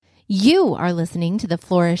You are listening to the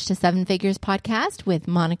Flourish to Seven Figures podcast with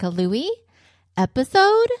Monica Louie,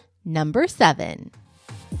 episode number 7.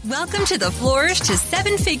 Welcome to the Flourish to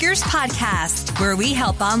Seven Figures podcast, where we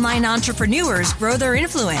help online entrepreneurs grow their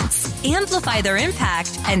influence, amplify their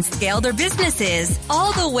impact, and scale their businesses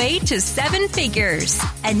all the way to 7 figures.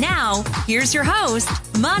 And now, here's your host,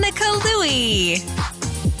 Monica Louie.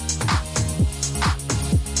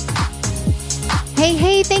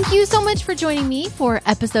 Hey, thank you so much for joining me for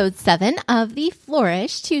episode 7 of the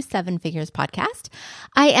Flourish to Seven Figures podcast.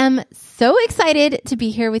 I am so excited to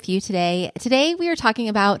be here with you today. Today, we are talking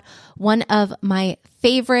about one of my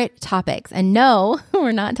favorite topics. And no,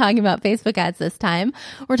 we're not talking about Facebook ads this time.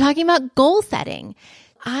 We're talking about goal setting.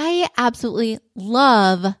 I absolutely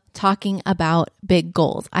love talking about big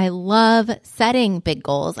goals. I love setting big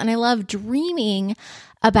goals and I love dreaming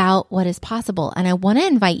about what is possible. And I want to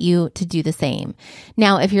invite you to do the same.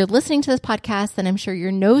 Now, if you're listening to this podcast, then I'm sure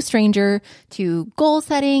you're no stranger to goal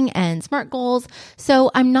setting and SMART goals.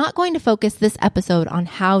 So I'm not going to focus this episode on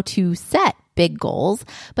how to set big goals,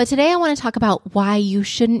 but today I want to talk about why you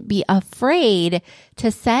shouldn't be afraid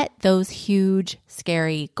to set those huge,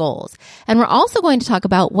 scary goals. And we're also going to talk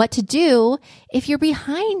about what to do if you're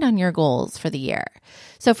behind on your goals for the year.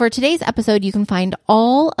 So for today's episode, you can find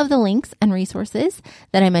all of the links and resources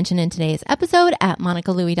that I mentioned in today's episode at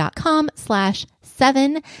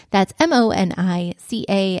monicaloui.com/7. That's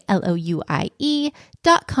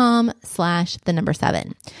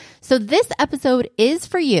MONICALOUIE.com/7. So this episode is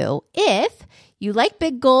for you if you like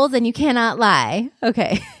big goals and you cannot lie.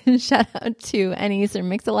 Okay, shout out to any Sir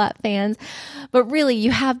Mix-a-Lot fans. But really, you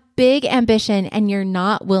have big ambition and you're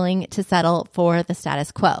not willing to settle for the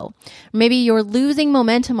status quo. Maybe you're losing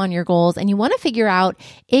momentum on your goals and you want to figure out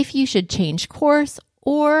if you should change course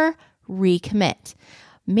or recommit.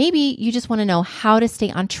 Maybe you just want to know how to stay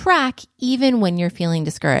on track even when you're feeling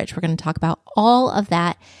discouraged. We're going to talk about all of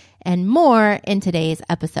that and more in today's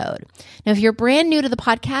episode. Now, if you're brand new to the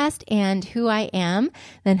podcast and who I am,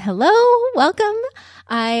 then hello, welcome.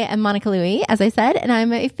 I am Monica Louie, as I said, and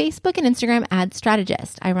I'm a Facebook and Instagram ad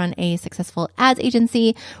strategist. I run a successful ads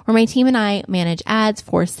agency where my team and I manage ads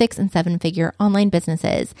for 6- and 7-figure online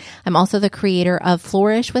businesses. I'm also the creator of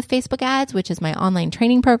Flourish with Facebook Ads, which is my online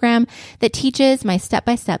training program that teaches my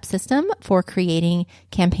step-by-step system for creating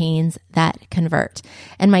campaigns that convert.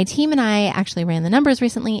 And my team and I actually ran the numbers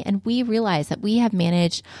recently, and we realized that we have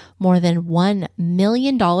managed more than $1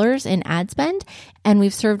 million in ad spend, and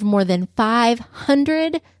we've served more than 500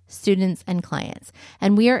 students and clients.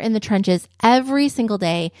 And we are in the trenches every single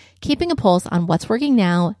day, keeping a pulse on what's working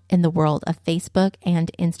now in the world of Facebook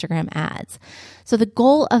and Instagram ads. So the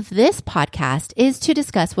goal of this podcast is to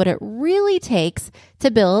discuss what it really takes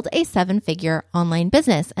to build a 7-figure online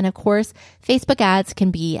business. And of course, Facebook ads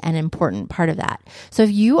can be an important part of that. So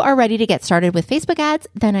if you are ready to get started with Facebook ads,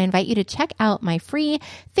 then I invite you to check out my free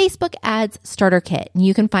Facebook ads starter kit. And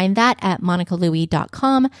you can find that at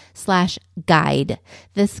monicaloui.com/guide.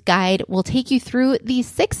 This guide will take you through these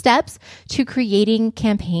 6 steps to creating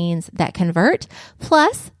campaigns that convert.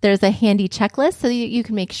 Plus, there's a handy checklist so that you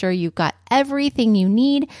can make sure you've got everything you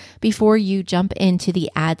need before you jump into the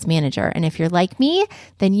ads manager. And if you're like me,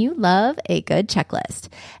 then you love a good checklist.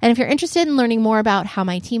 And if you're interested in learning more about how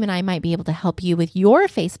my team and I might be able to help you with your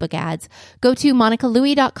Facebook ads, go to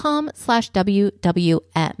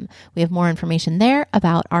monicaloui.com/WWM. We have more information there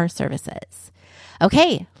about our services.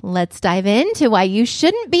 Okay, let's dive into why you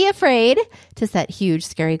shouldn't be afraid to set huge,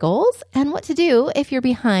 scary goals and what to do if you're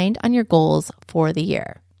behind on your goals for the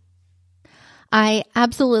year. I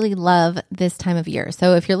absolutely love this time of year.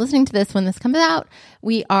 So if you're listening to this when this comes out,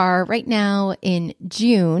 we are right now in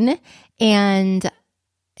June, and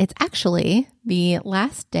it's actually the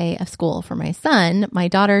last day of school for my son. My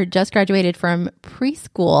daughter just graduated from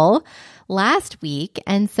preschool last week,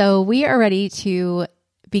 and so we are ready to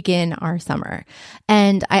begin our summer.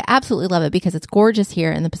 And I absolutely love it because it's gorgeous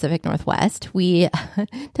here in the Pacific Northwest. We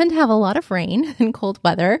tend to have a lot of rain and cold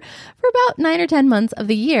weather for about 9 or 10 months of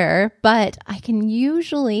the year, but I can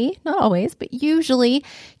usually, not always, but usually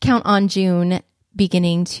count on June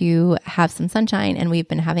beginning to have some sunshine, and we've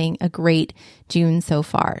been having a great June so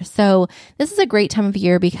far. So this is a great time of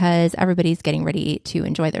year because everybody's getting ready to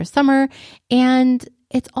enjoy their summer, and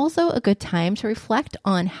it's also a good time to reflect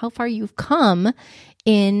on how far you've come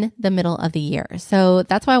in the middle of the year. So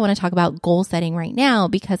that's why I want to talk about goal setting right now,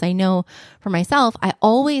 because I know for myself, I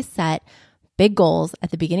always set big goals at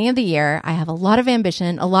the beginning of the year. I have a lot of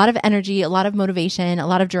ambition, a lot of energy, a lot of motivation, a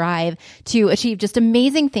lot of drive to achieve just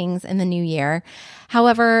amazing things in the new year.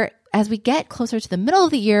 However, as we get closer to the middle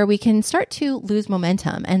of the year, we can start to lose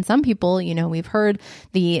momentum. And some people, we've heard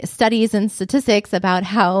the studies and statistics about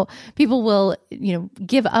how people will,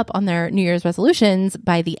 give up on their New Year's resolutions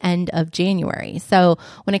by the end of January. So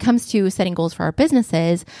when it comes to setting goals for our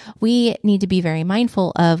businesses, we need to be very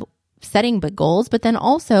mindful of setting big goals, but then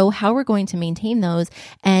also how we're going to maintain those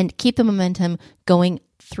and keep the momentum going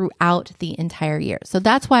throughout the entire year. So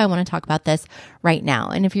that's why I want to talk about this right now.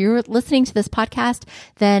 And if you're listening to this podcast,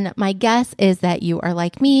 then my guess is that you are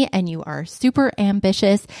like me and you are super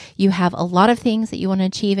ambitious. You have a lot of things that you want to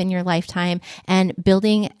achieve in your lifetime, and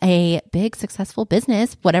building a big successful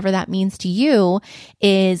business, whatever that means to you,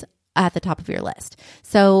 is at the top of your list.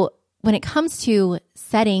 So when it comes to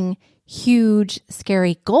setting huge,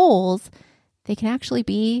 scary goals, they can actually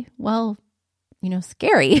be,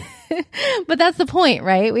 scary. But that's the point,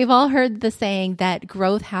 right? We've all heard the saying that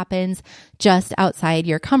growth happens just outside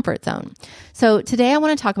your comfort zone. So today I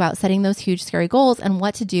want to talk about setting those huge, scary goals and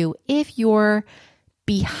what to do if you're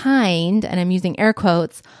behind, and I'm using air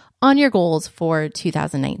quotes, on your goals for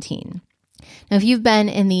 2019. Now, if you've been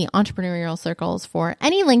in the entrepreneurial circles for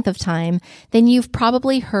any length of time, then you've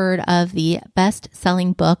probably heard of the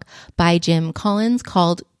best-selling book by Jim Collins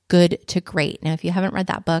called Good to Great. Now, if you haven't read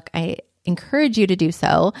that book, I encourage you to do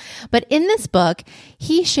so. But in this book,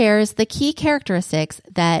 he shares the key characteristics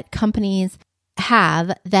that companies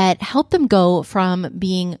have that help them go from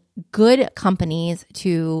being good companies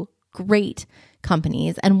to great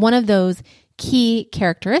companies. And one of those key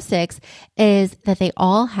characteristics is that they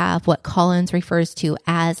all have what Collins refers to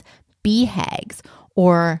as BHAGs,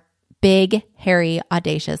 or big, hairy,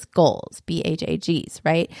 audacious goals, BHAGs,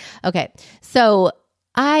 right? Okay. So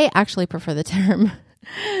I actually prefer the term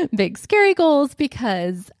big, scary goals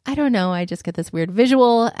because I don't know, I just get this weird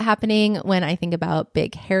visual happening when I think about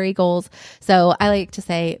big, hairy goals. So I like to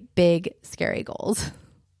say big, scary goals.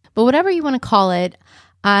 But whatever you want to call it,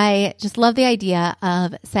 I just love the idea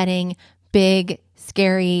of setting big,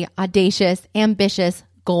 scary, audacious, ambitious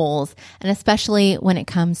goals, and especially when it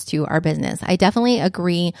comes to our business. I definitely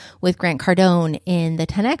agree with Grant Cardone in the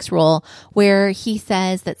 10X rule, where he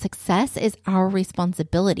says that success is our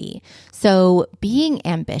responsibility. So being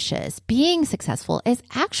ambitious, being successful is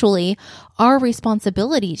actually our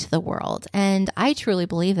responsibility to the world. And I truly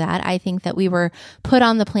believe that. I think that we were put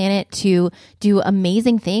on the planet to do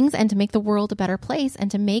amazing things and to make the world a better place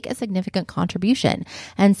and to make a significant contribution.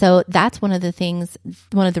 And so that's one of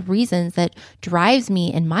the reasons that drives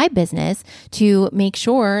me in my business to make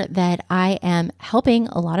sure that I am helping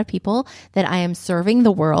a lot of people, that I am serving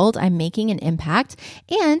the world, I'm making an impact.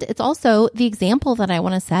 And it's also the example that I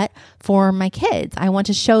want to set for my kids. I want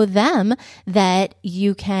to show them that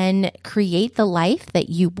you can create the life that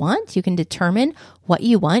you want. You can determine what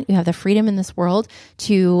you want. You have the freedom in this world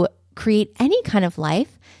to create any kind of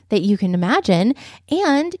life that you can imagine,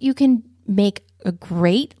 and you can make a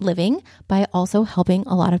great living by also helping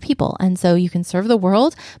a lot of people. And so you can serve the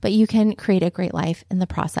world, but you can create a great life in the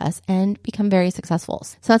process and become very successful.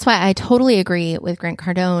 So that's why I totally agree with Grant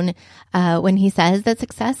Cardone when he says that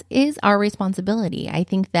success is our responsibility. I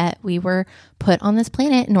think that we were put on this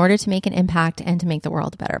planet in order to make an impact and to make the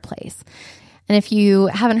world a better place. And if you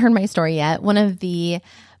haven't heard my story yet, one of the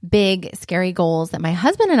big, scary goals that my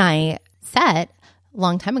husband and I set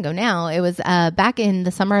long time ago now. It was back in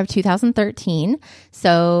the summer of 2013.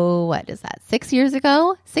 So what is that? 6 years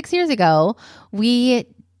ago? 6 years ago, we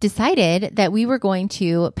decided that we were going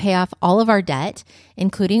to pay off all of our debt,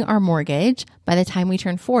 including our mortgage, by the time we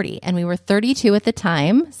turned 40. And we were 32 at the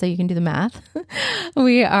time. So you can do the math.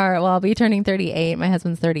 I'll be turning 38. My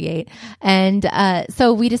husband's 38. And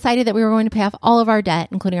so we decided that we were going to pay off all of our debt,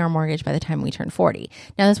 including our mortgage, by the time we turned 40.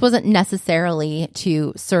 Now, this wasn't necessarily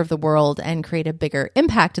to serve the world and create a bigger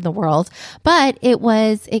impact in the world, but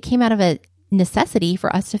it came out of a necessity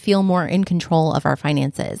for us to feel more in control of our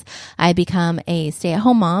finances. I had become a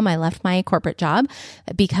stay-at-home mom. I left my corporate job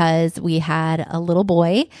because we had a little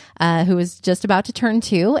boy who was just about to turn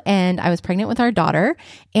 2, and I was pregnant with our daughter.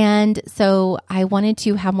 And so I wanted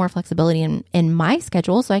to have more flexibility in my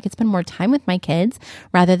schedule so I could spend more time with my kids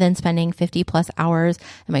rather than spending 50 plus hours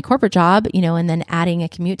in my corporate job, and then adding a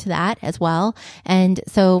commute to that as well. And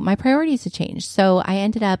so my priorities had changed. So I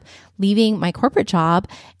ended up leaving my corporate job,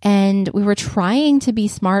 and we were trying to be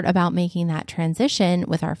smart about making that transition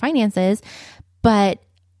with our finances, but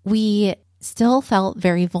we still felt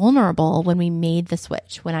very vulnerable when we made the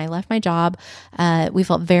switch. When I left my job, we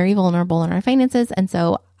felt very vulnerable in our finances. And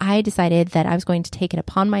so I decided that I was going to take it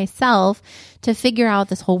upon myself to figure out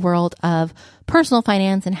this whole world of personal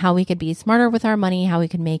finance and how we could be smarter with our money, how we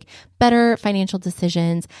could make better financial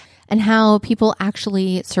decisions, and how people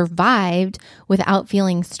actually survived without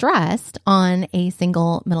feeling stressed on a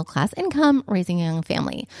single middle class income raising a young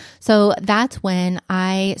family. So that's when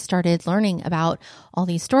I started learning about all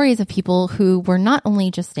these stories of people who were not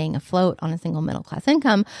only just staying afloat on a single middle class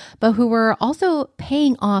income, but who were also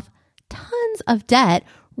paying off tons of debt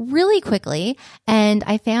really quickly. And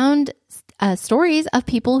I found stories of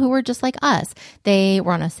people who were just like us. They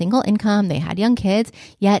were on a single income, they had young kids,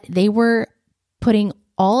 yet they were putting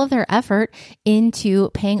all of their effort into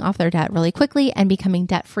paying off their debt really quickly and becoming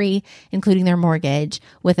debt-free, including their mortgage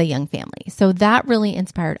with a young family. So that really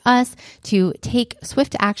inspired us to take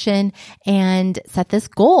swift action and set this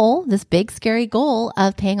goal, this big, scary goal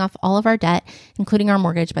of paying off all of our debt, including our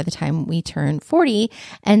mortgage by the time we turn 40.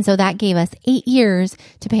 And so that gave us 8 years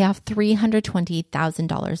to pay off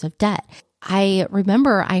 $320,000 of debt. I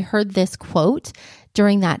remember I heard this quote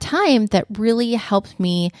during that time that really helped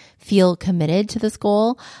me feel committed to this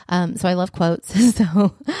goal. So I love quotes,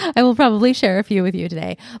 so I will probably share a few with you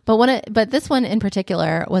today. But this one in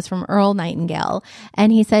particular was from Earl Nightingale.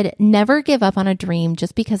 And he said, "Never give up on a dream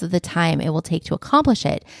just because of the time it will take to accomplish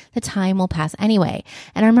it. The time will pass anyway."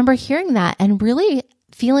 And I remember hearing that and really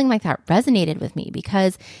feeling like that resonated with me,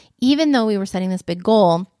 because even though we were setting this big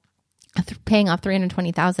goal, paying off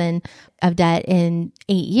 $320,000 of debt in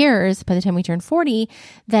 8 years by the time we turned 40,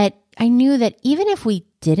 that I knew that even if we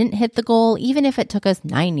didn't hit the goal, even if it took us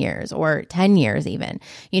 9 years or 10 years even,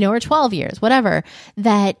 or 12 years, whatever,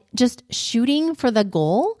 that just shooting for the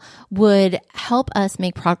goal would help us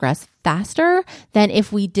make progress faster than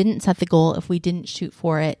if we didn't set the goal, if we didn't shoot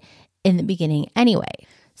for it in the beginning anyway.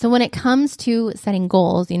 So when it comes to setting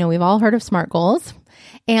goals, we've all heard of SMART goals.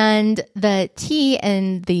 And the T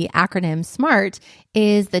in the acronym SMART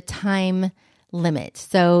is the time limit.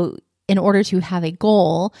 So in order to have a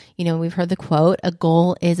goal, we've heard the quote, "A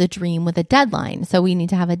goal is a dream with a deadline." So we need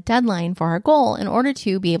to have a deadline for our goal in order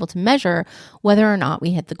to be able to measure whether or not we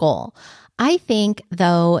hit the goal. I think,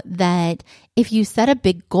 though, that if you set a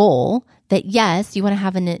big goal, that yes, you want to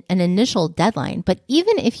have an initial deadline, but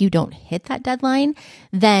even if you don't hit that deadline,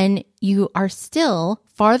 then you are still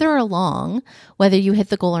farther along, whether you hit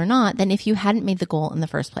the goal or not, than if you hadn't made the goal in the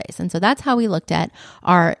first place. And so that's how we looked at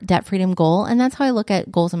our debt freedom goal. And that's how I look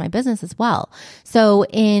at goals in my business as well. So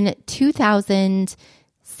in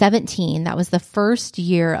 2017, that was the first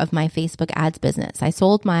year of my Facebook ads business. I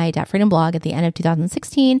sold my Debt Freedom blog at the end of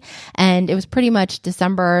 2016, and it was pretty much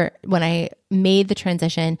December when I made the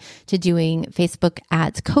transition to doing Facebook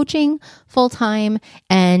ads coaching full time.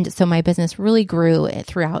 And so my business really grew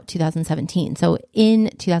throughout 2017. So in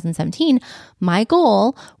 2017, my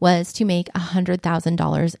goal was to make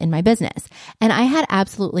 $100,000 in my business. And I had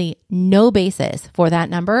absolutely no basis for that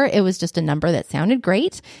number. It was just a number that sounded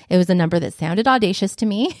great. It was a number that sounded audacious to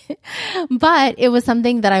me, but it was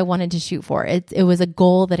something that I wanted to shoot for. It was a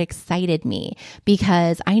goal that excited me,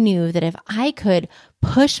 because I knew that if I could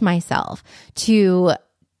push myself to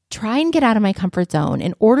try and get out of my comfort zone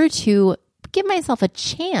in order to give myself a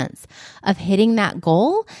chance of hitting that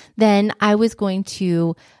goal, then I was going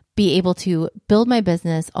to be able to build my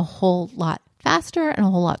business a whole lot faster and a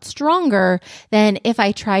whole lot stronger than if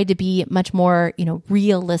I tried to be much more,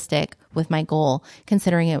 realistic with my goal,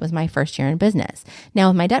 considering it was my first year in business. Now,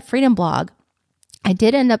 with my Debt Freedom blog, I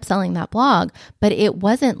did end up selling that blog, but it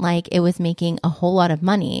wasn't like it was making a whole lot of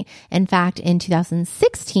money. In fact, in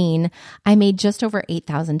 2016, I made just over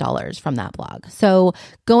 $8,000 from that blog. So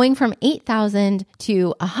going from $8,000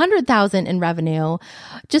 to $100,000 in revenue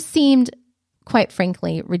just seemed, quite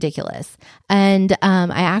frankly, ridiculous. And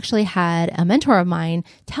I actually had a mentor of mine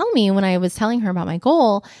tell me, when I was telling her about my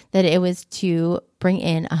goal, that it was to bring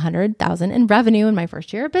in $100,000 in revenue in my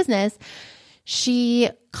first year of business. She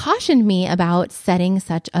cautioned me about setting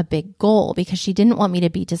such a big goal because she didn't want me to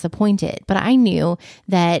be disappointed. But I knew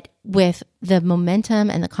that with the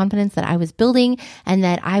momentum and the confidence that I was building, and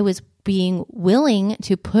that I was being willing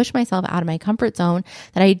to push myself out of my comfort zone,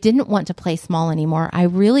 that I didn't want to play small anymore. I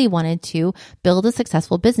really wanted to build a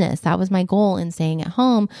successful business. That was my goal in staying at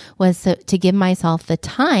home, was to give myself the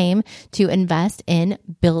time to invest in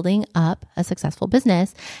building up a successful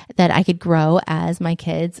business that I could grow as my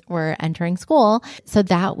kids were entering school. So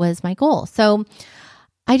that was my goal. So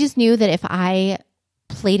I just knew that if I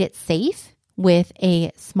played it safe with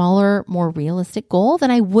a smaller, more realistic goal,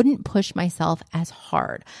 then I wouldn't push myself as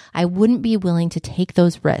hard. I wouldn't be willing to take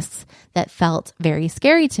those risks that felt very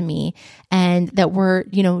scary to me and that were,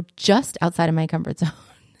 just outside of my comfort zone.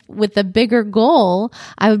 with the bigger goal,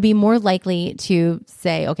 I would be more likely to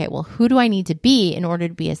say, okay, well, who do I need to be in order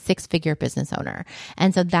to be a 6-figure business owner?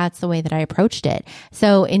 And so that's the way that I approached it.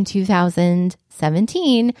 So in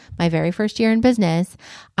 2017, my very first year in business,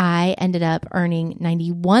 I ended up earning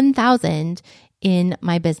 $91,000 in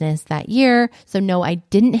my business that year. So no, I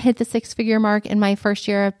didn't hit the 6-figure mark in my first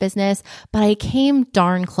year of business, but I came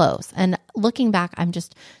darn close. And looking back, I'm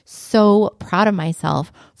just so proud of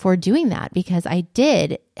myself for doing that, because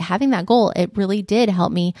having that goal, it really did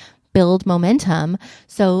help me build momentum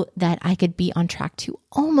so that I could be on track to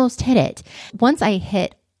almost hit it. Once I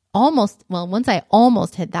almost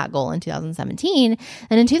hit that goal in 2017,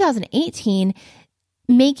 and in 2018,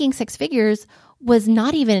 making 6 figures was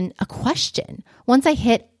not even a question. Once I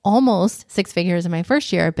hit almost 6 figures in my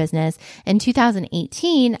first year of business, in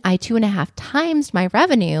 2018, I 2.5 times my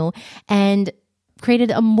revenue and created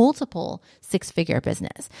a multiple 6-figure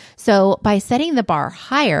business. So by setting the bar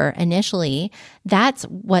higher initially, that's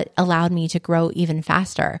what allowed me to grow even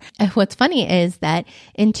faster. And what's funny is that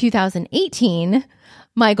in 2018,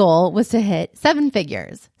 my goal was to hit 7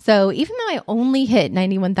 figures. So even though I only hit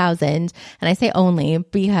 91,000, and I say only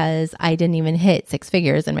because I didn't even hit 6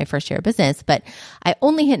 figures in my first year of business, but I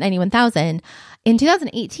only hit 91,000. In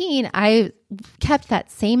 2018, I kept that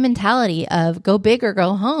same mentality of go big or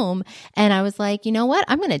go home. And I was like, you know what?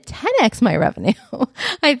 I'm going to 10x my revenue.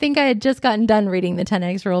 I think I had just gotten done reading the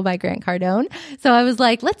 10x rule by Grant Cardone. So I was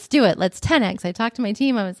like, let's do it. Let's 10x. I talked to my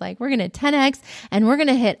team. I was like, we're going to 10x and we're going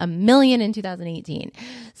to hit 1 million in 2018.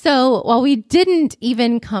 So while we didn't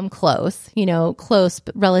even come close, close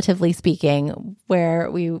relatively speaking, where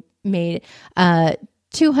we made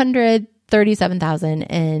 $237,000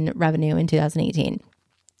 in revenue in 2018.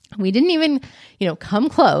 We didn't even, come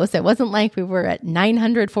close. It wasn't like we were at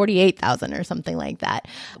 948,000 or something like that,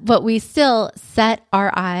 but we still set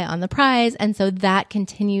our eye on the prize. And so that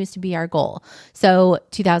continues to be our goal. So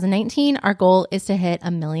 2019, our goal is to hit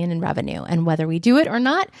 1 million in revenue, and whether we do it or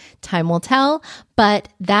not, time will tell. But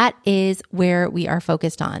that is where we are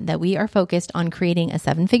focused on, that we are focused on creating a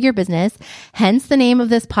 7-figure business. Hence the name of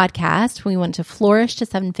this podcast. We want to flourish to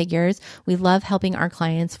 7 figures. We love helping our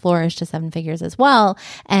clients flourish to 7 figures as well.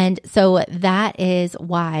 And so that is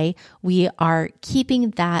why we are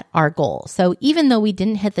keeping that our goal. So even though we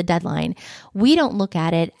didn't hit the deadline, we don't look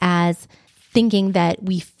at it as thinking that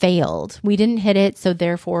we failed. We didn't hit it, so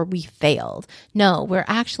therefore we failed. No, we're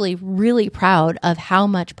actually really proud of how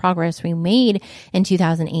much progress we made in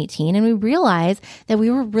 2018. And we realized that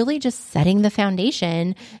we were really just setting the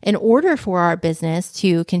foundation in order for our business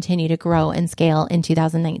to continue to grow and scale in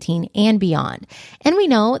 2019 and beyond. And we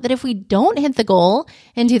know that if we don't hit the goal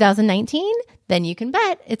in 2019, then you can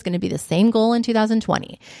bet it's going to be the same goal in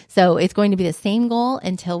 2020. So it's going to be the same goal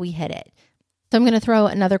until we hit it. So I'm going to throw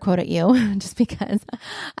another quote at you just because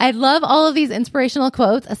I love all of these inspirational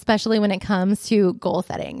quotes, especially when it comes to goal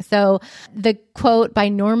setting. So the quote by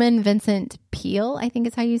Norman Vincent Peale, I think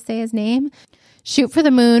is how you say his name, shoot for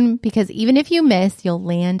the moon because even if you miss, you'll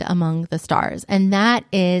land among the stars. And that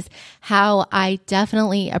is how I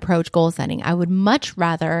definitely approach goal setting. I would much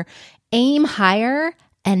rather aim higher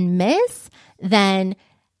and miss than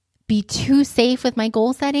be too safe with my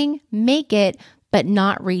goal setting, make it, but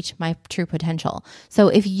not reach my true potential. So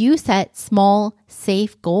if you set small,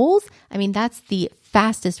 safe goals, that's the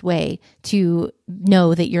fastest way to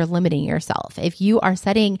know that you're limiting yourself. If you are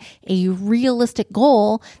setting a realistic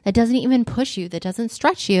goal that doesn't even push you, that doesn't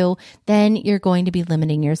stretch you, then you're going to be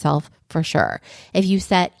limiting yourself for sure. If you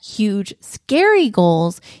set huge, scary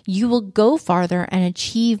goals, you will go farther and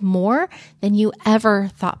achieve more than you ever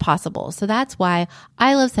thought possible. So that's why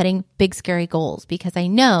I love setting big, scary goals, because I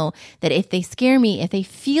know that if they scare me, if they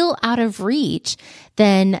feel out of reach,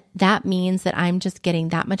 then that means that I'm just getting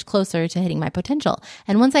that much closer to hitting my potential.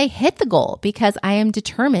 And once I hit the goal, because I am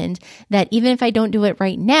determined that even if I don't do it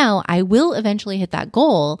right now, I will eventually hit that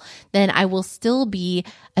goal, then I will still be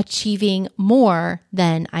achieving more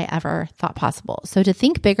than I ever thought possible. So to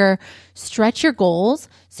think bigger, stretch your goals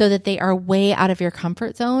so that they are way out of your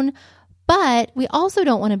comfort zone. But we also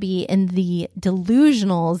don't want to be in the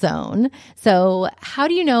delusional zone. So how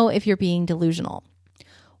do you know if you're being delusional?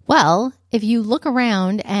 Well, if you look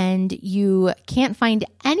around and you can't find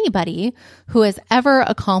anybody who has ever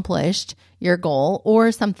accomplished your goal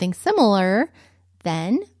or something similar,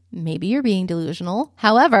 then maybe you're being delusional.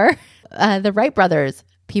 However, the Wright brothers,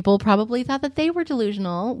 people probably thought that they were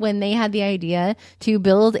delusional when they had the idea to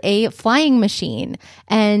build a flying machine.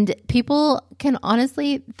 And people can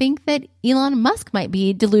honestly think that Elon Musk might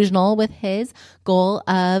be delusional with his goal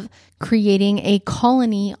of creating a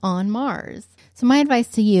colony on Mars. So my advice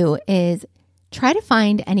to you is try to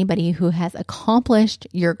find anybody who has accomplished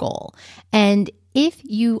your goal. And if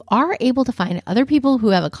you are able to find other people who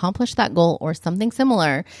have accomplished that goal or something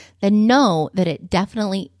similar, then know that it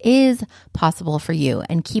definitely is possible for you,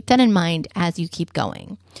 and keep that in mind as you keep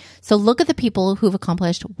going. So look at the people who've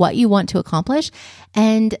accomplished what you want to accomplish,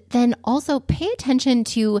 and then also pay attention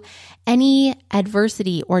to any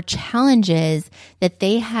adversity or challenges that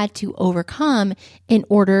they had to overcome in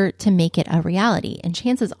order to make it a reality. And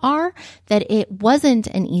chances are that it wasn't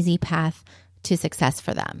an easy path to success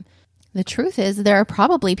for them. The truth is, there are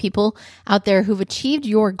probably people out there who've achieved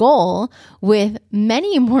your goal with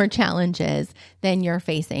many more challenges than you're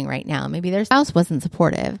facing right now. Maybe their spouse wasn't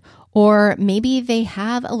supportive, or maybe they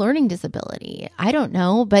have a learning disability. I don't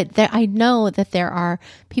know, but I know that there are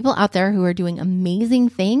people out there who are doing amazing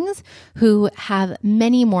things who have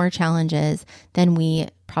many more challenges than we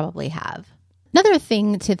probably have. Another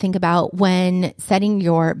thing to think about when setting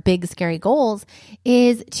your big, scary goals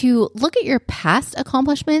is to look at your past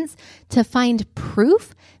accomplishments to find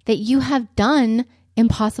proof that you have done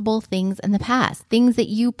impossible things in the past, things that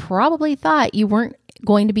you probably thought you weren't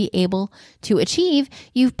going to be able to achieve.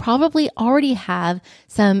 You probably already have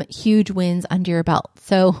some huge wins under your belt.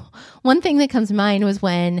 So one thing that comes to mind was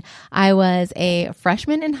when I was a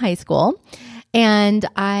freshman in high school. And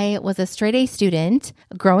I was a straight A student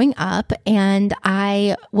growing up, and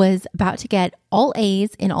I was about to get all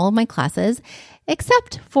A's in all of my classes,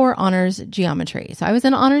 except for honors geometry. So I was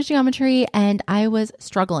in honors geometry and I was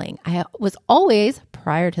struggling. I was always,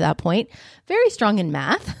 prior to that point, very strong in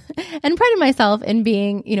math and prided myself in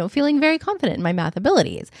being, feeling very confident in my math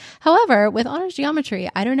abilities. However, with honors geometry,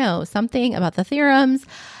 I don't know, something about the theorems,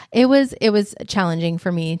 it was challenging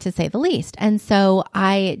for me, to say the least. And so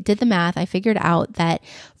I did the math. I figured out that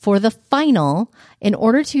for the final, in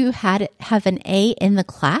order to have an A in the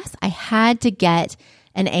class, I had to get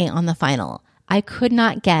an A on the final. I could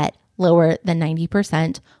not get lower than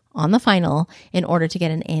 90% on the final in order to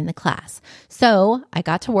get an A in the class. So I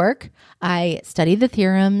got to work. I studied the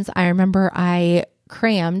theorems. I remember I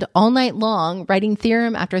crammed all night long, writing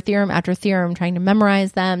theorem after theorem after theorem, trying to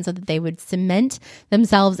memorize them so that they would cement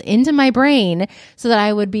themselves into my brain so that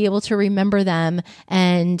I would be able to remember them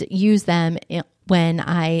and use them when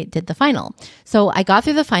I did the final. So I got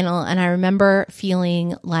through the final, and I remember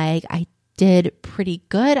feeling like I did pretty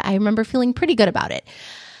good. I remember feeling pretty good about it,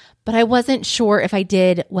 but I wasn't sure if I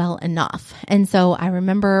did well enough. And so I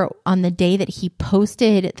remember on the day that he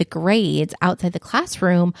posted the grades outside the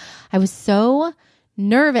classroom, I was so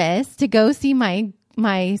nervous to go see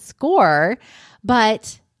my score,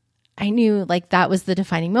 but I knew that was the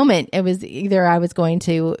defining moment. It was either I was going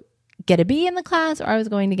to get a B in the class or I was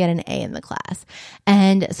going to get an A in the class.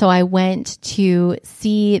 And so I went to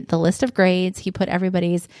see the list of grades. He put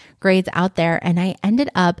everybody's grades out there, and I ended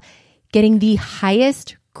up getting the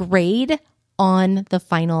highest grade on the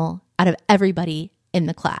final out of everybody in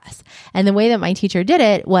the class. And the way that my teacher did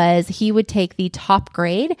it was he would take the top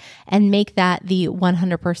grade and make that the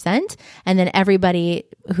 100%. And then everybody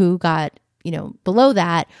who got, below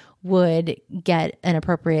that would get an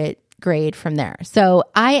appropriate grade from there. So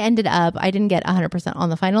I didn't get 100% on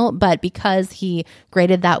the final, but because he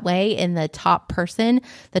graded that way in the top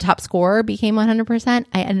scorer became 100%,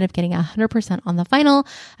 I ended up getting 100% on the final.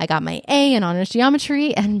 I got my A in honors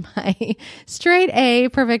geometry, and my straight A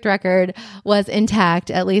perfect record was intact,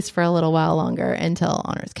 at least for a little while longer, until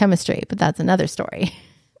honors chemistry, but that's another story.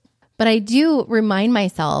 But I do remind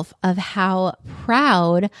myself of how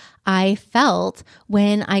proud I felt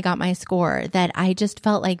when I got my score, that I just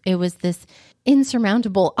felt like it was this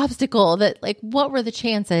insurmountable obstacle, that what were the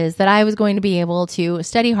chances that I was going to be able to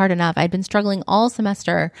study hard enough? I'd been struggling all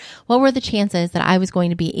semester. What were the chances that I was going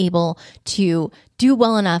to be able to do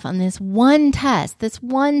well enough on this one test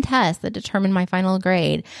that determined my final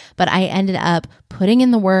grade? But I ended up putting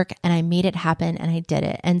in the work, and I made it happen, and I did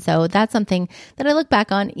it. And so that's something that I look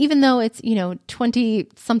back on, even though it's, 20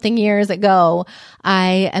 something years ago,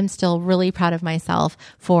 I am still really proud of myself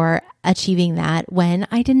for achieving that when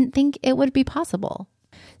I didn't think it would be possible.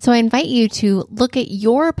 So I invite you to look at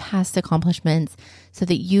your past accomplishments so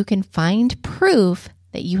that you can find proof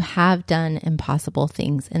that you have done impossible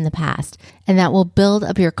things in the past, and that will build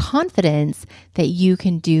up your confidence that you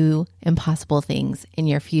can do impossible things in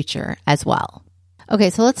your future as well. Okay,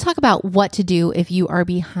 so let's talk about what to do if you are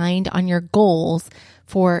behind on your goals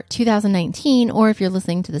for 2019, or if you're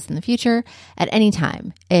listening to this in the future at any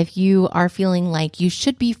time. If you are feeling like you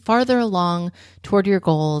should be farther along toward your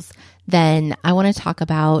goals, then I want to talk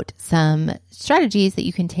about some strategies that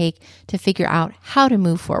you can take to figure out how to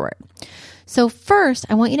move forward. So first,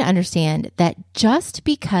 I want you to understand that just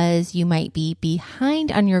because you might be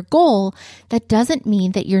behind on your goal, that doesn't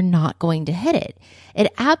mean that you're not going to hit it.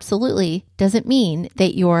 It absolutely doesn't mean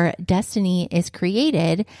that your destiny is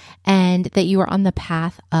created and that you are on the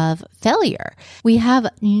path of failure. We have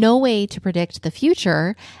no way to predict the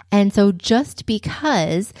future. And so just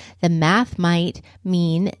because the math might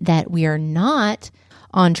mean that we are not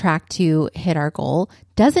on track to hit our goal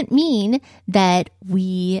doesn't mean that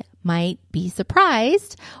we might be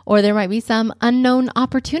surprised or there might be some unknown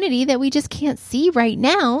opportunity that we just can't see right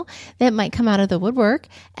now that might come out of the woodwork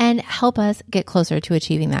and help us get closer to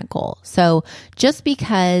achieving that goal. So just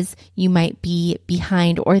because you might be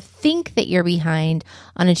behind or think that you're behind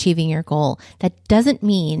on achieving your goal, that doesn't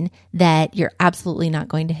mean that you're absolutely not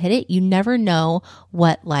going to hit it. You never know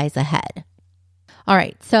what lies ahead. All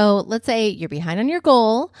right, so let's say you're behind on your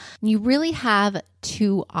goal. You really have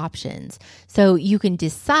two options. So you can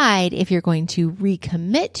decide if you're going to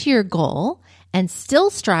recommit to your goal and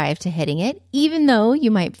still strive to hitting it, even though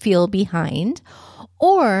you might feel behind,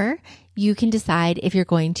 or you can decide if you're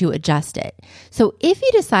going to adjust it. So if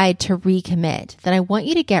you decide to recommit, then I want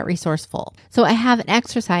you to get resourceful. So I have an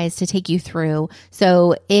exercise to take you through.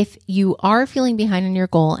 So if you are feeling behind on your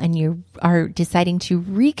goal and you are deciding to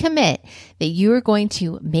recommit that you are going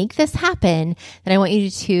to make this happen, then I want you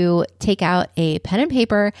to take out a pen and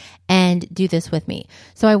paper and do this with me.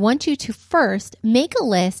 So I want you to first make a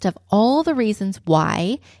list of all the reasons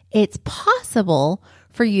why it's possible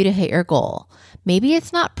for you to hit your goal. Maybe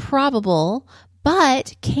it's not probable,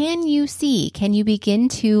 but can you begin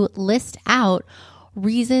to list out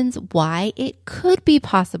reasons why it could be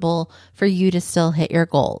possible for you to still hit your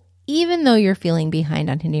goal? Even though you're feeling behind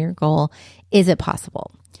on hitting your goal, is it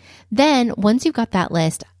possible? Then once you've got that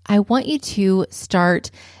list, I want you to start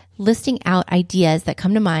listing out ideas that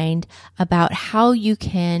come to mind about how you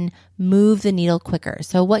can move the needle quicker.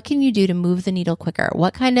 So what can you do to move the needle quicker?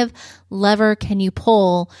 What kind of lever can you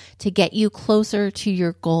pull to get you closer to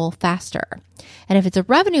your goal faster? And if it's a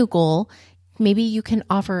revenue goal, maybe you can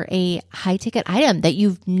offer a high ticket item that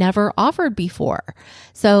you've never offered before.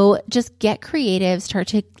 So just get creative, start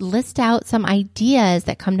to list out some ideas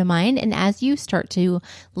that come to mind. And as you start to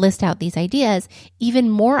list out these ideas, even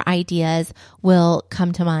more ideas will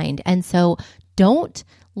come to mind. And so don't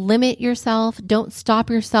limit yourself. Don't stop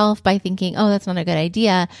yourself by thinking, oh, that's not a good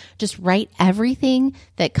idea. Just write everything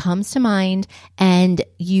that comes to mind, and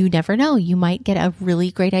you never know. You might get a really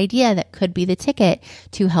great idea that could be the ticket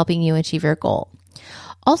to helping you achieve your goal.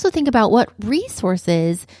 Also think about what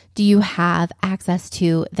resources do you have access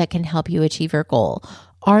to that can help you achieve your goal.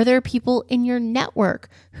 Are there people in your network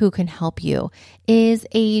who can help you? Is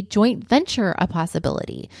a joint venture a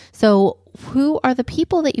possibility? So who are the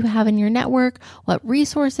people that you have in your network? What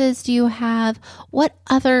resources do you have? What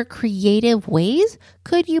other creative ways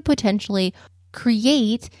could you potentially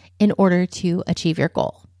create in order to achieve your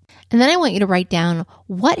goal? And then I want you to write down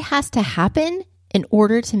what has to happen in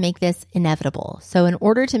order to make this inevitable. So in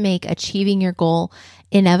order to make achieving your goal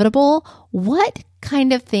inevitable, what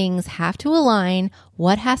kind of things have to align?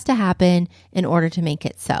 What has to happen in order to make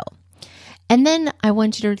it so? And then I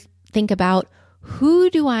want you to think about, who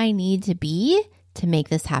do I need to be to make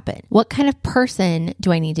this happen? What kind of person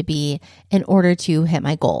do I need to be in order to hit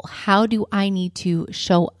my goal? How do I need to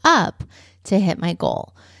show up to hit my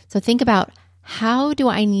goal? So think about, how do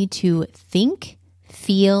I need to think,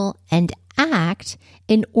 feel, and act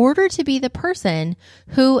in order to be the person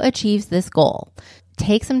who achieves this goal?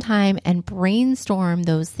 Take some time and brainstorm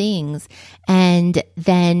those things, and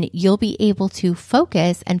then you'll be able to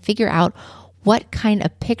focus and figure out what kind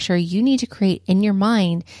of picture you need to create in your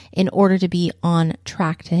mind in order to be on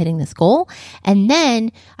track to hitting this goal. And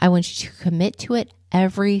then I want you to commit to it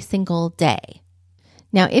every single day.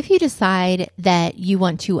 Now, if you decide that you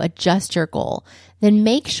want to adjust your goal, then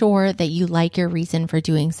make sure that you like your reason for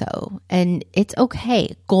doing so. And it's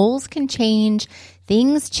okay. Goals can change.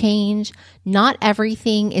 Things change. Not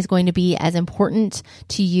everything is going to be as important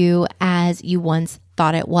to you as you once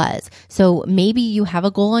thought it was. So maybe you have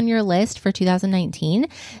a goal on your list for 2019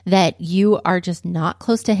 that you are just not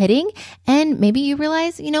close to hitting. And maybe you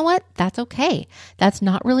realize, you know what? That's okay. That's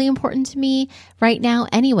not really important to me right now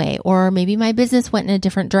anyway. Or maybe my business went in a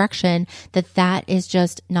different direction, that is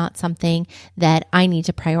just not something that I need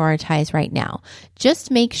to prioritize right now. Just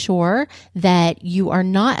make sure that you are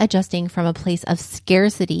not adjusting from a place of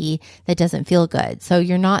scarcity that doesn't feel good. So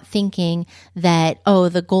you're not thinking that, oh,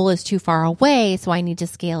 the goal is too far away, so I need to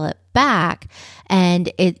scale it back,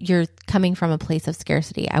 and you're coming from a place of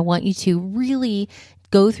scarcity. I want you to really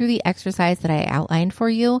go through the exercise that I outlined for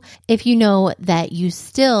you. If you know that you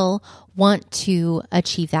still want to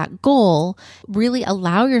achieve that goal, really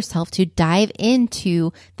allow yourself to dive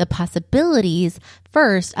into the possibilities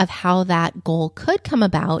first of how that goal could come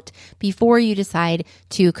about before you decide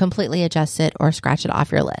to completely adjust it or scratch it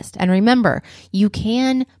off your list. And remember, you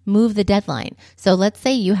can move the deadline. So let's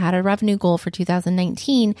say you had a revenue goal for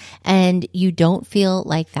 2019 and you don't feel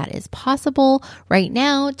like that is possible right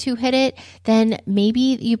now to hit it, then maybe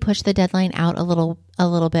you push the deadline out a little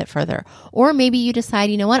bit further. Or maybe you decide,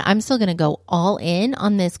 you know what, I'm still going to go all in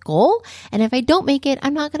on this goal. And if I don't make it,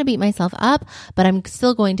 I'm not going to beat myself up, but I'm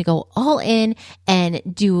still going to go all in and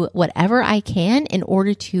do whatever I can in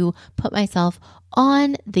order to put myself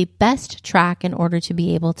on the best track in order to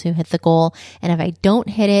be able to hit the goal. And if I don't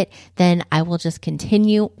hit it, then I will just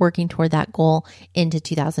continue working toward that goal into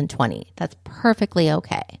 2020. That's perfectly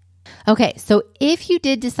okay. Okay, so if you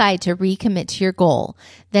did decide to recommit to your goal,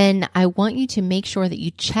 then I want you to make sure that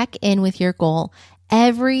you check in with your goal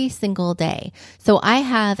every single day. So I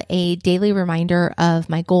have a daily reminder of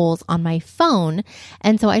my goals on my phone.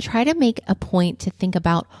 And so I try to make a point to think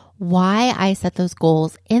about why I set those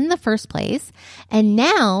goals in the first place. And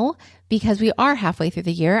now, because we are halfway through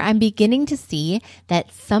the year, I'm beginning to see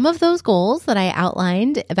that some of those goals that I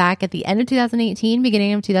outlined back at the end of 2018,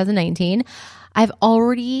 beginning of 2019, I've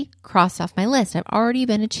already crossed off my list. I've already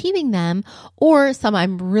been achieving them, or some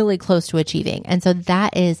I'm really close to achieving. And so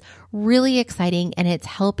that is really exciting, and it's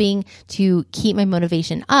helping to keep my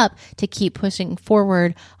motivation up to keep pushing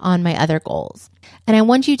forward on my other goals. And I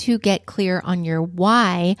want you to get clear on your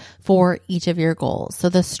why for each of your goals. So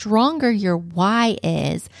the stronger your why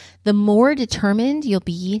is, the more determined you'll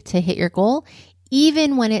be to hit your goal,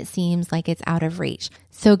 even when it seems like it's out of reach.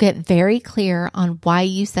 So get very clear on why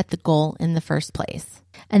you set the goal in the first place.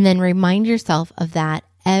 And then remind yourself of that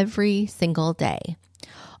every single day.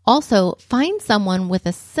 Also, find someone with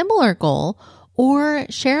a similar goal or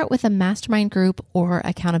share it with a mastermind group or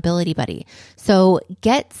accountability buddy. So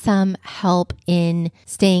get some help in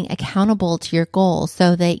staying accountable to your goal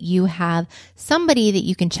so that you have somebody that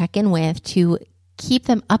you can check in with to keep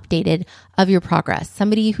them updated of your progress.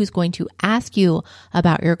 Somebody who's going to ask you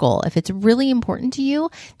about your goal. If it's really important to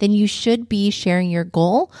you, then you should be sharing your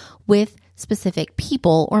goal with specific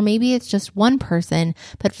people, or maybe it's just one person,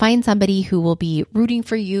 but find somebody who will be rooting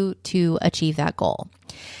for you to achieve that goal.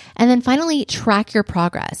 And then finally, track your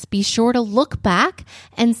progress. Be sure to look back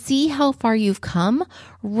and see how far you've come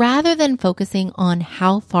rather than focusing on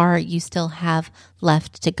how far you still have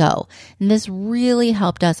left to go. And this really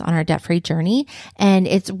helped us on our debt-free journey. And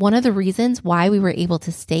it's one of the reasons why we were able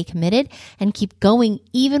to stay committed and keep going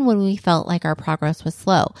even when we felt like our progress was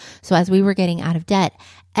slow. So as we were getting out of debt,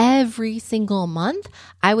 every single month,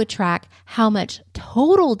 I would track how much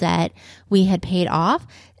total debt we had paid off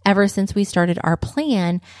ever since we started our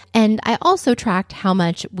plan. And I also tracked how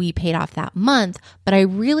much we paid off that month, but I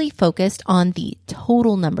really focused on the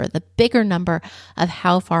total number, the bigger number of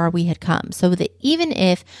how far we had come. So that even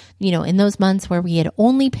if, in those months where we had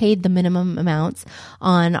only paid the minimum amounts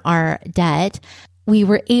on our debt, we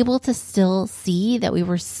were able to still see that we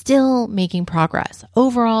were still making progress.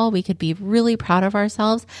 Overall, we could be really proud of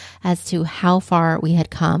ourselves as to how far we had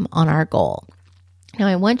come on our goal. Now,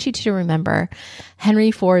 I want you to remember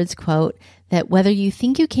Henry Ford's quote that whether you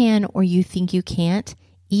think you can or you think you can't,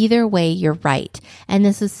 either way, you're right. And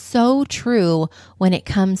this is so true when it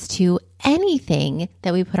comes to anything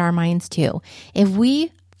that we put our minds to. If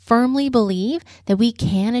we firmly believe that we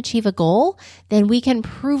can achieve a goal, then we can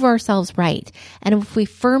prove ourselves right. And if we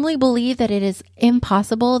firmly believe that it is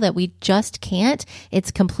impossible, that we just can't,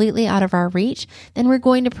 it's completely out of our reach, then we're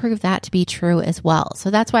going to prove that to be true as well. So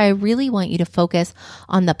that's why I really want you to focus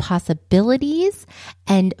on the possibilities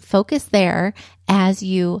and focus there as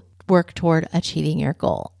you work toward achieving your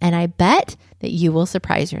goal. And I bet that you will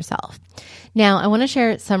surprise yourself. Now, I want to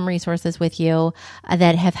share some resources with you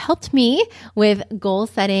that have helped me with goal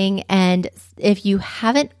setting. And if you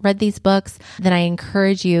haven't read these books, then I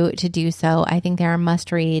encourage you to do so. I think they are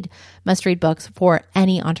must-read books for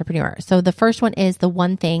any entrepreneur. So the first one is The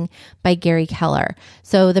One Thing by Gary Keller.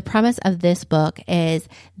 So the premise of this book is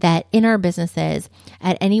that in our businesses,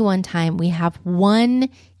 at any one time, we have one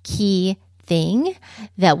key thing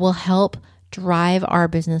that will help drive our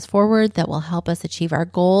business forward, that will help us achieve our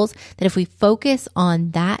goals, that if we focus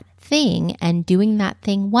on that thing and doing that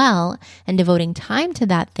thing well and devoting time to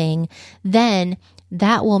that thing, then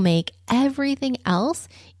that will make everything else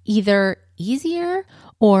either easier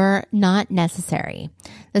or not necessary.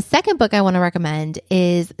 The second book I want to recommend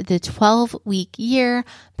is The 12-Week Year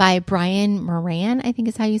by Brian Moran, I think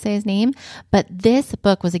is how you say his name. But this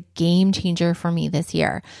book was a game changer for me this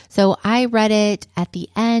year. So I read it at the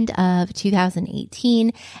end of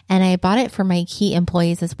 2018, and I bought it for my key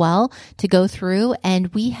employees as well to go through,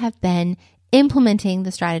 and we have been implementing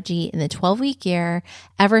the strategy in the 12-week year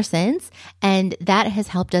ever since. And that has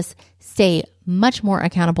helped us stay much more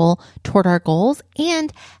accountable toward our goals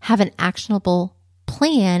and have an actionable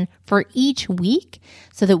plan for each week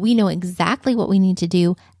so that we know exactly what we need to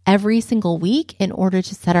do every single week in order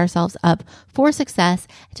to set ourselves up for success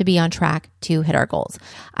to be on track to hit our goals.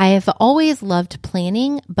 I have always loved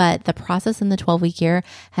planning, but the process in the 12-week year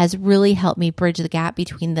has really helped me bridge the gap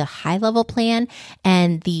between the high-level plan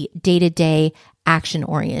and the day-to-day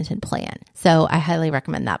action-oriented plan. So I highly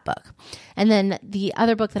recommend that book. And then the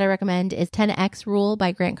other book that I recommend is 10X Rule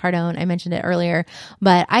by Grant Cardone. I mentioned it earlier,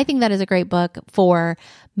 but I think that is a great book for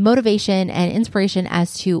motivation and inspiration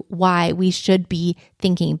as to why we should be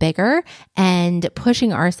thinking bigger and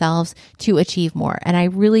pushing ourselves to achieve more. And I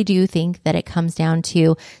really do think that it comes down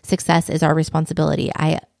to success is our responsibility.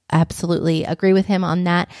 I absolutely agree with him on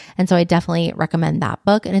that. And so I definitely recommend that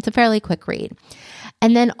book. And it's a fairly quick read.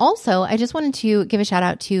 And then also, I just wanted to give a shout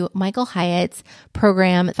out to Michael Hyatt's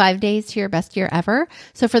program, 5 Days to Your Best Year Ever.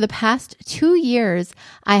 So for the past 2 years,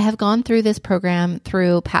 I have gone through this program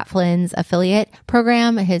through Pat Flynn's affiliate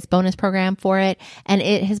program, his bonus program for it. And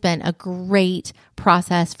it has been a great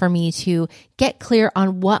process for me to get clear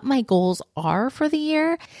on what my goals are for the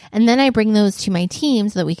year. And then I bring those to my team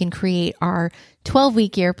so that we can create our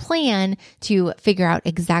 12-week year plan to figure out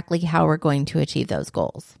exactly how we're going to achieve those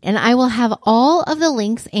goals. And I will have all of the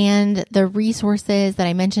links and the resources that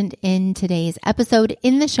I mentioned in today's episode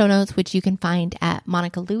in the show notes, which you can find at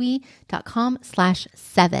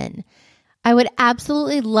monicalouie.com/7. I would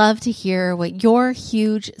absolutely love to hear what your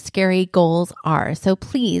huge, scary goals are. So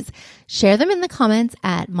please share them in the comments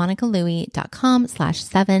at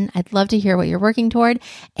monicalouie.com/7. I'd love to hear what you're working toward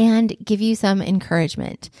and give you some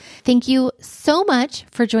encouragement. Thank you so much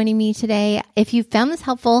for joining me today. If you found this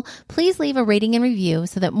helpful, please leave a rating and review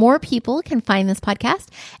so that more people can find this podcast,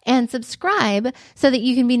 and subscribe so that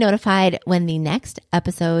you can be notified when the next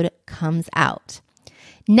episode comes out.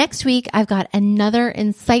 Next week, I've got another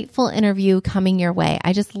insightful interview coming your way.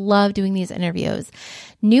 I just love doing these interviews.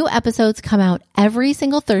 New episodes come out every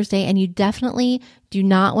single Thursday, and you definitely do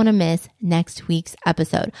not want to miss next week's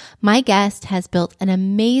episode. My guest has built an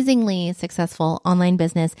amazingly successful online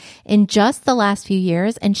business in just the last few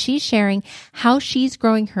years, and she's sharing how she's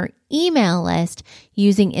growing her email list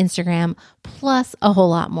using Instagram, plus a whole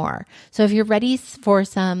lot more. So if you're ready for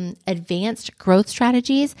some advanced growth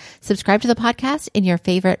strategies, subscribe to the podcast in your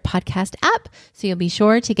favorite podcast app so you'll be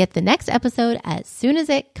sure to get the next episode as soon as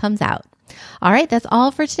it comes out. All right, that's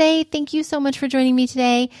all for today. Thank you so much for joining me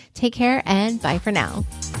today. Take care and bye for now.